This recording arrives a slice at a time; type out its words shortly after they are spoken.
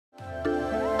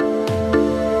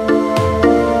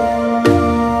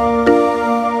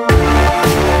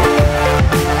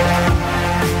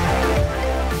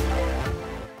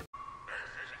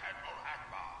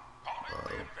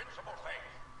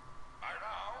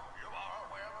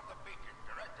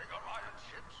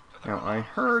Now, I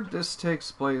heard this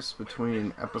takes place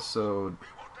between episode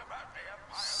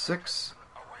 6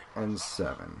 and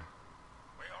 7. The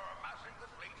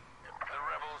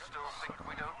rebels still think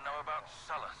we don't know about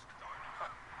Sullust.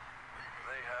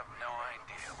 They have no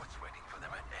idea what's waiting for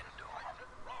them at Endor.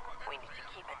 We need to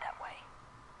keep it that way.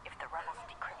 If the rebels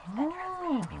decrypt that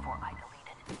transmission before I delete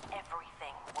it,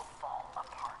 everything will fall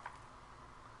apart.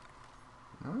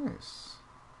 Nice.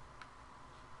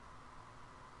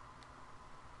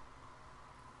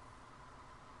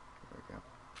 There we go.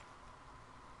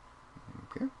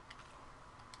 Okay.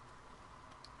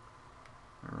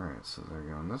 Alright, so they're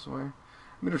going this way. I'm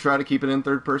going to try to keep it in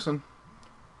third person.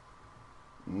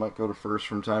 Might go to first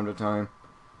from time to time.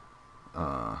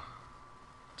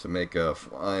 To make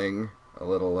flying a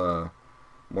little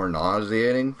more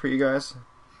nauseating for you guys.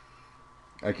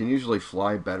 I can usually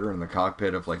fly better in the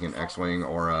cockpit of like an X-Wing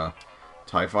or a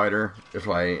TIE Fighter if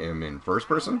I am in first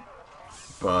person.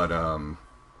 But the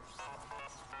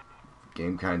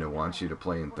game kind of wants you to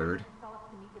play in third.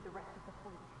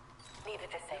 Need to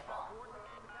disable.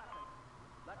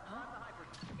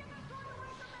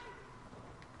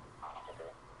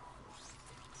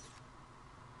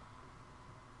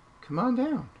 Come on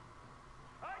down.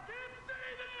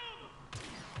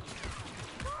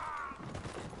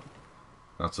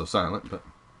 Not so silent, but...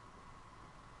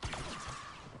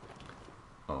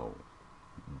 Oh,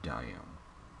 damn.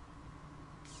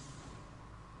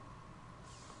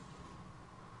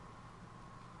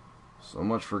 So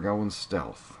much for going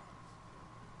stealth.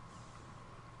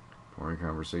 Boring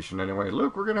conversation anyway.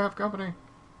 Luke, we're gonna have company.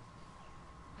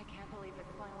 I can't believe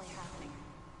it's finally happening.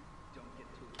 Don't get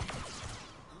too...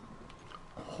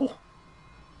 Oh.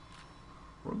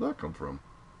 Where'd that come from?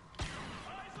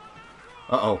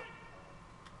 Uh-oh.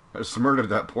 I just murdered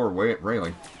that poor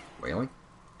Railing. Wailing?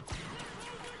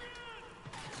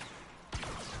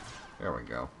 There we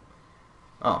go.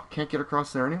 Oh, can't get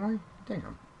across there anyway?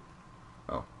 Damn.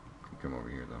 Oh, can come over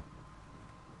here though.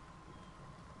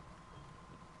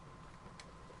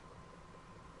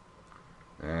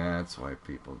 That's why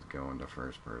people go into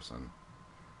first person.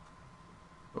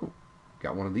 Oh,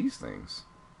 got one of these things.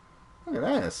 Look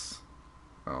at this.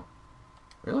 Oh,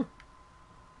 really?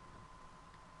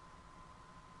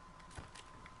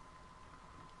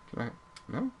 Can I?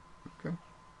 No? Okay.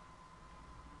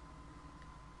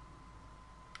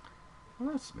 Well,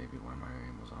 that's maybe why my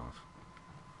aim was off.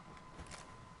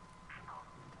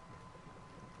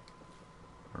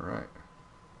 Alright.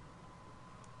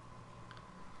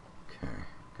 Okay.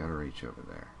 Gotta reach over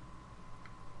there.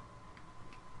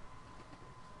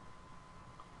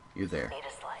 You there. Need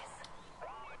a slice.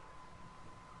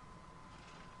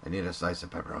 I need a slice of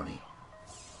pepperoni.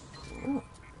 Ooh.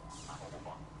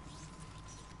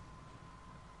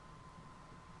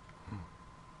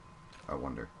 I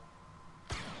wonder.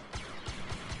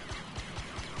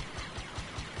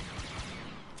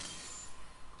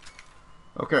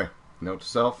 Okay, note to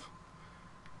self.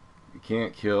 You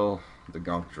can't kill the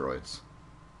gunk droids.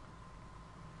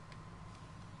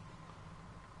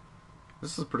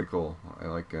 This is pretty cool. I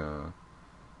like the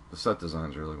set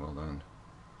design's really well done.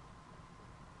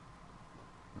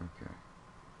 Okay.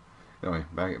 Anyway,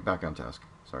 back on task.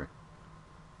 Sorry.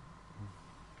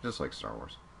 Just like Star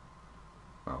Wars.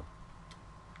 Well.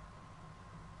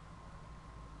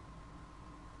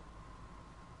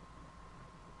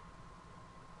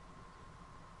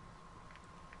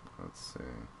 Let's see.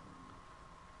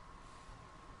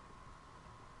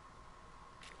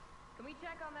 Can we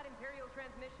check on that Imperial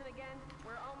transmission again?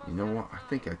 We're almost You know out what? of I time.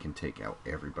 think I can take out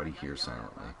everybody here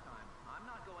silently. I'm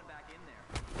not going back in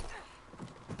there.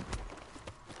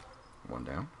 One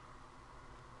down.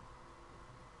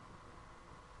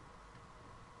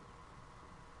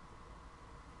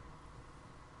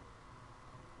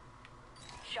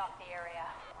 Shock the area.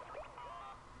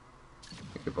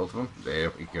 Get both of them. There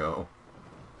we go.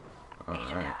 Agent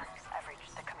Alright. tasks. I've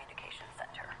reached the communications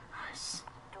center. Nice.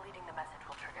 Deleting the message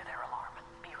will trigger their alarm.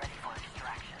 Be ready for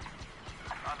distraction.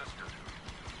 Understood.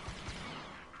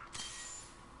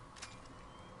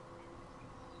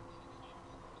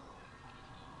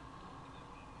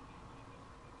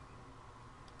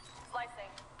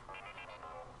 Slicing.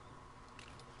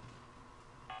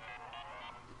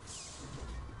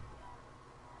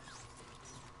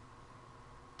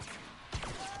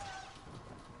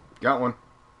 Got one.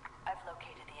 I've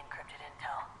located the encrypted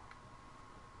intel.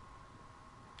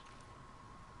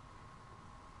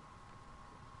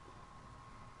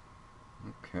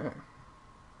 Okay.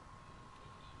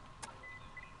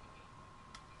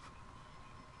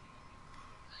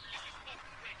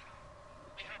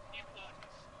 We have new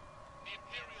orders. The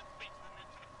Imperial fleet will move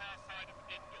to the far side of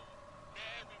Endor.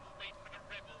 There we will wait for the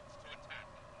rebels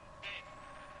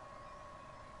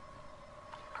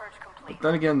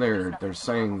then again, they're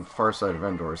saying Far Side of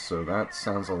Endor, so that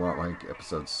sounds a lot like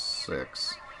Episode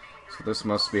 6. So this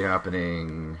must be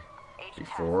happening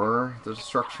before the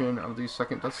destruction of the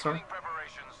second Death Star?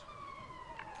 Preparations.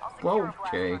 I'll secure a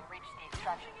Okay. blaster and reach the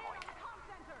extraction point.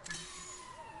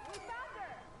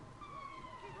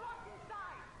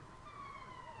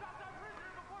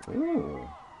 Ooh.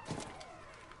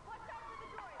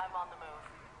 I'm on the move.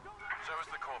 So is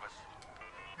the Corvus.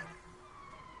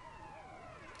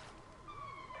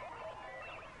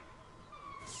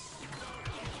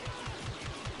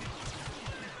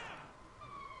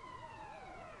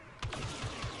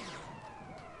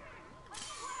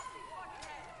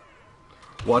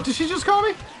 What did she just call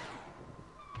me?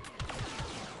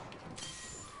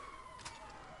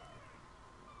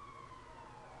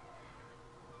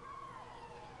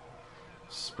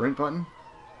 Sprint button?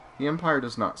 The Empire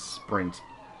does not sprint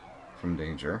from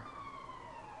danger.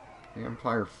 The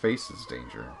Empire faces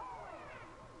danger.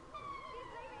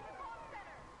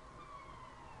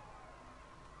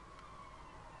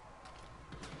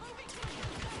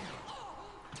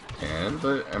 And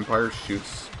the Empire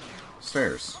shoots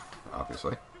stairs,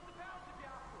 obviously.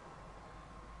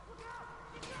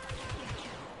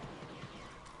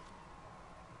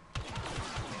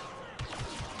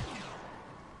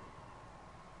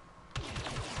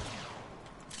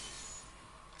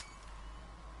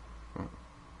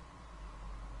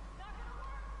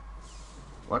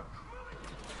 What?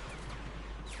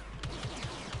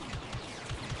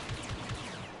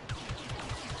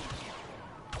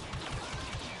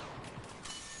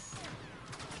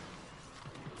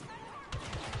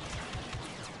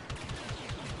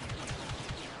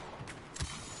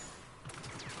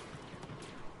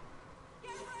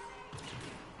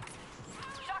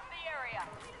 Shock the area.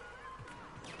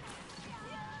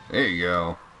 There you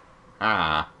go.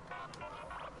 Ah.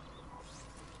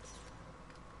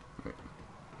 Wait.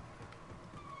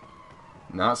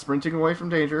 Not sprinting away from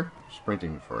danger,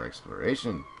 sprinting for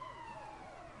exploration.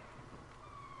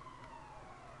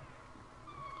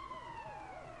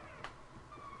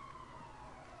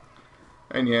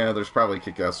 And yeah, there's probably a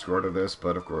kick-ass score to this,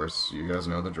 but of course, you guys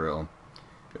know the drill.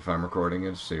 If I'm recording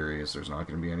a series, there's not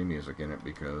going to be any music in it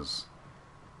because,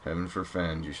 heaven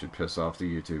forfend, you should piss off the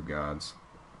YouTube gods.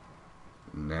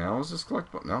 Now is this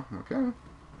collectible? No? Okay.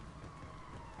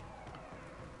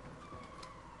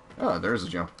 Oh, there's a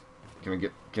jump. Can I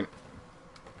get... Can...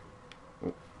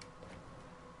 Oh.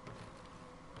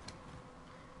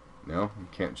 No, you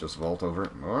can't just vault over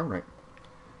it. Alright.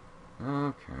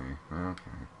 Okay,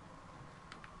 okay.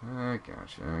 I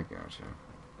gotcha, I gotcha.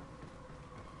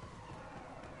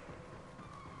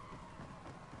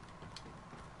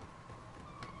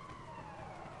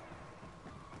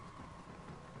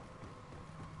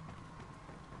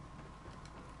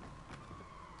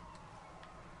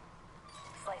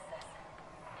 Slice this.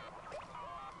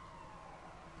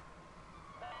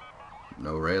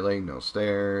 No railing, no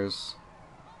stairs.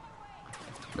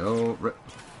 No...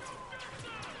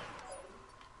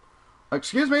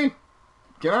 Excuse me?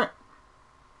 Can I...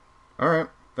 Alright,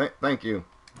 thank you.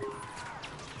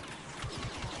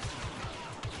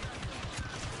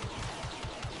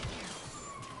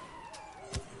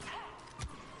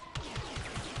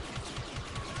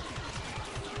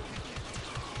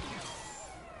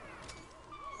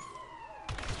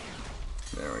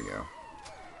 There we go.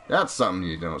 That's something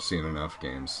you don't see in enough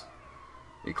games.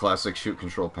 A classic shoot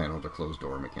control panel to close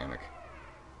door mechanic.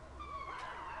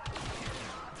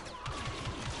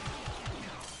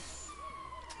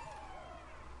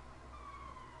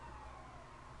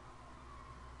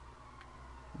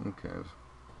 Okay.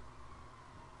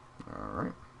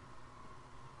 Alright.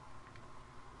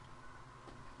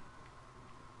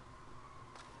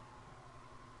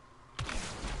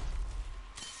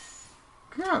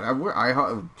 God,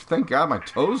 I thank God my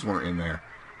toes weren't in there.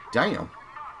 Damn.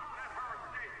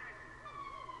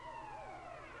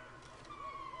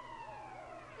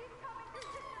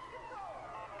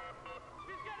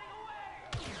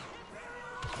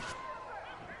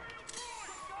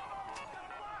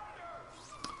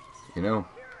 You know,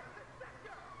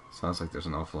 sounds like there's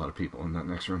an awful lot of people in that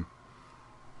next room.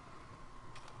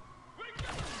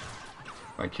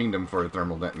 My kingdom for a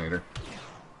thermal detonator.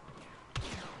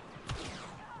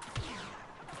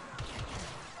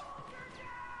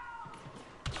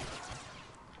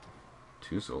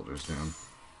 Two soldiers down.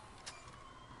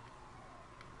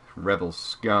 Rebel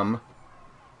scum.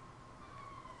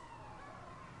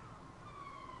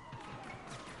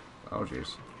 Oh,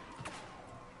 jeez.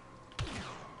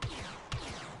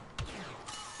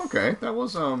 Okay, that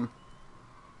was,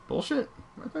 bullshit,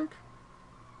 I think.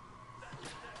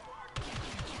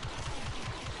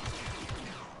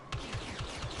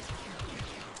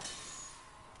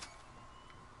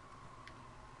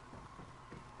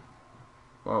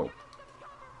 Whoa.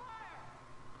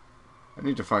 I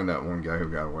need to find that one guy who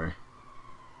got away.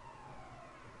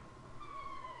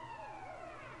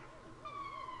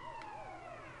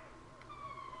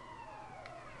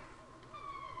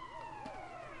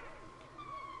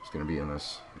 He's gonna be in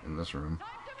this room.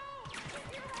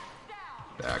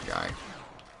 That guy.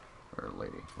 Or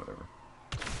lady, whatever.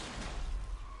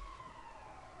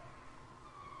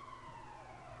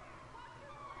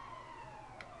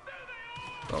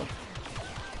 Oh.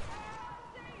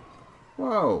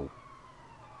 Whoa.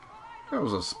 That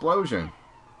was an explosion.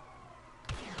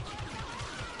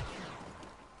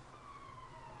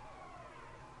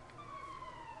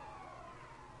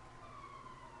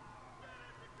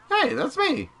 Hey, that's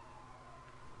me.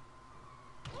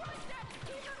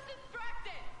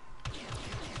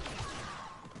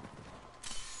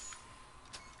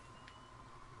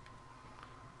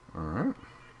 Alright.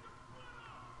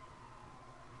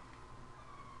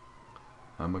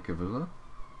 Hamakavula.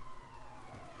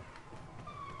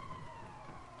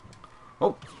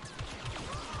 Oh!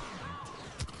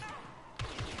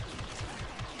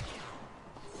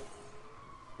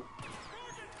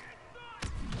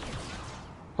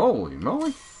 Holy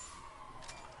moly!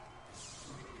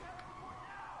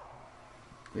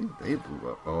 They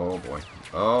blew up. Oh boy.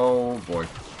 Oh boy.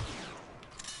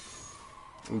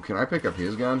 Ooh, can I pick up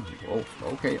his gun? Oh,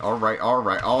 okay. Alright,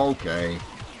 alright, okay.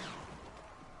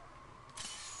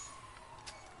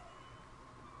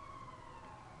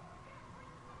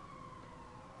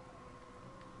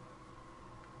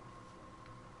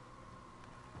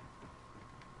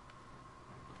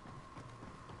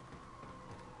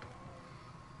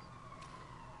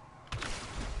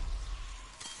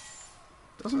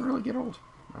 Doesn't really get old.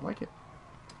 I like it.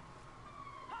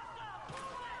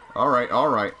 Alright,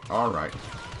 alright, alright.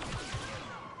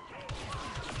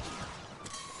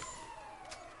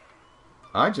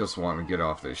 I just want to get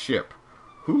off this ship.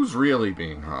 Who's really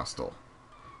being hostile?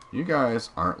 You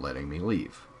guys aren't letting me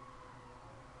leave.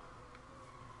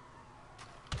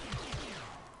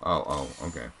 Oh,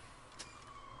 okay.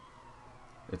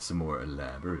 It's a more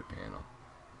elaborate panel.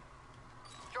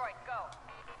 Droid, go.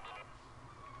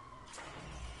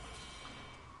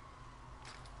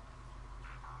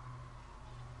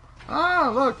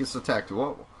 Ah, look, it's attacked.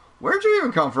 Whoa. Where'd you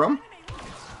even come from?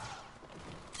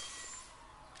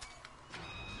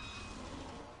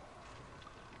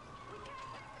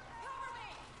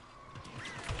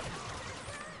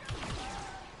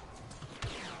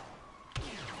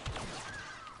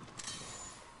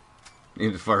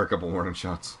 Need to fire a couple warning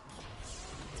shots.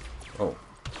 Oh.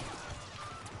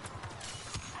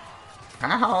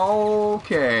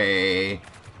 Okay.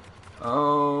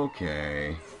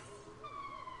 Okay.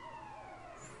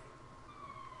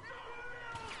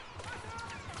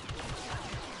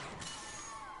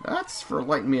 That's for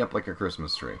lighting me up like a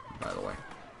Christmas tree, by the way.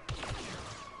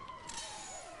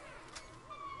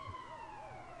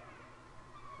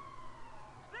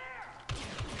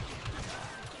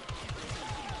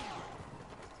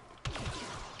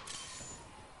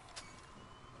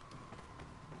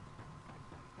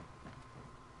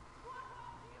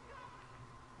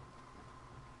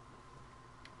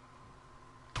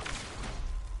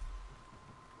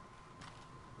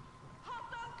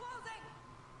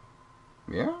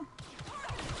 Yeah?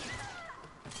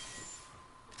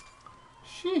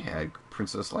 She had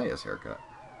Princess Leia's haircut.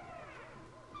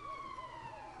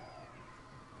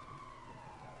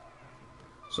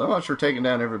 So much for taking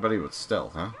down everybody with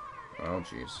stealth, huh? Oh,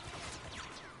 jeez.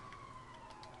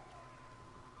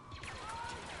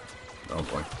 Oh,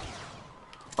 boy.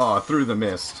 Oh, through the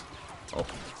mist. Oh.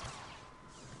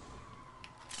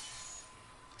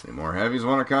 Any more heavies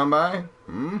want to come by?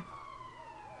 Hmm?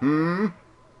 Hmm?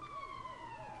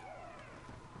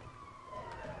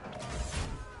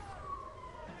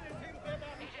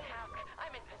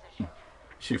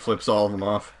 She flips all of them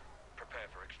off. Prepare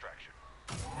for extraction.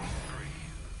 3,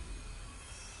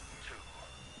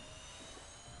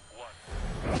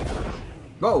 2,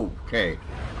 1. Oh, okay.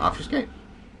 Obfuscate.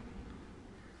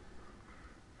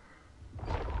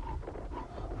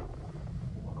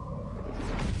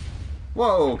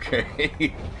 Whoa,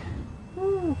 okay.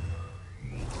 Woo.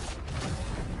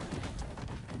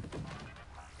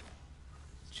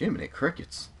 Jiminy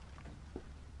crickets.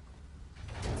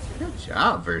 Good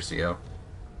job, Versio.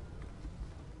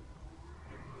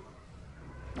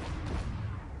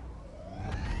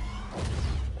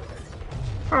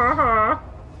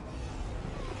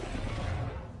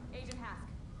 Agent Hask.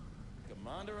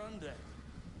 Commander on deck.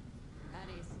 At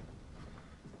ease.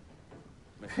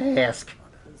 Ask.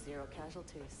 0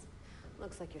 casualties.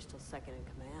 Looks like you're still second in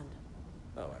command.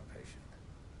 Oh, I'm patient.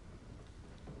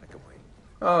 I can wait.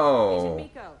 Oh. Agent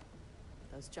Miko.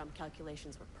 Those jump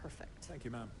calculations were perfect. Thank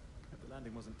you, ma'am. Hope the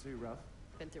landing wasn't too rough.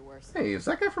 Been through worse. Hey, is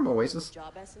that guy from Oasis?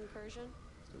 Job S incursion?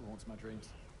 Still haunts my dreams.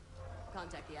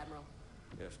 Contact the Admiral.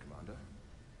 Yes, Commander.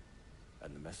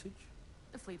 And the message?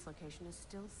 The fleet's location is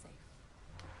still safe.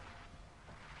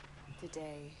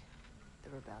 Today, the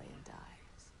rebellion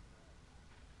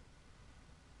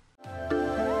dies.